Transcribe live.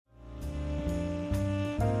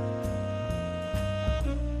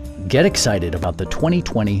Get excited about the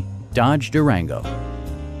 2020 Dodge Durango.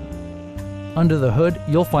 Under the hood,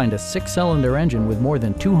 you'll find a 6-cylinder engine with more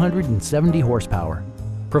than 270 horsepower,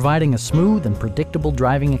 providing a smooth and predictable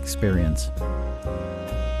driving experience.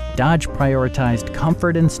 Dodge prioritized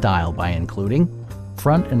comfort and style by including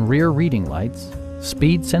front and rear reading lights,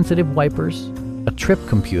 speed-sensitive wipers, a trip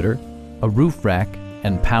computer, a roof rack,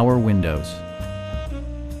 and power windows.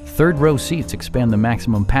 Third-row seats expand the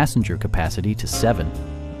maximum passenger capacity to 7.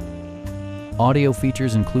 Audio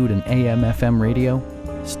features include an AM/FM radio,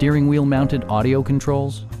 steering wheel mounted audio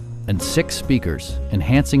controls, and 6 speakers,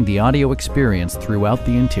 enhancing the audio experience throughout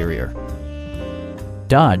the interior.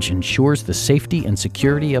 Dodge ensures the safety and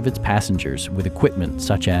security of its passengers with equipment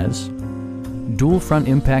such as dual front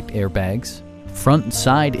impact airbags, front and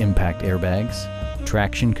side impact airbags,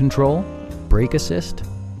 traction control, brake assist,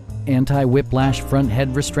 anti-whiplash front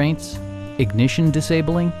head restraints, ignition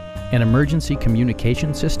disabling, an emergency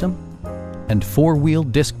communication system, and 4-wheel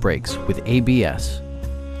disc brakes with ABS.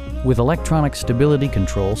 With electronic stability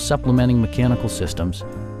control supplementing mechanical systems,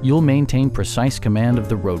 you'll maintain precise command of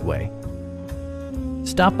the roadway.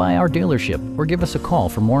 Stop by our dealership or give us a call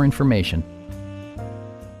for more information.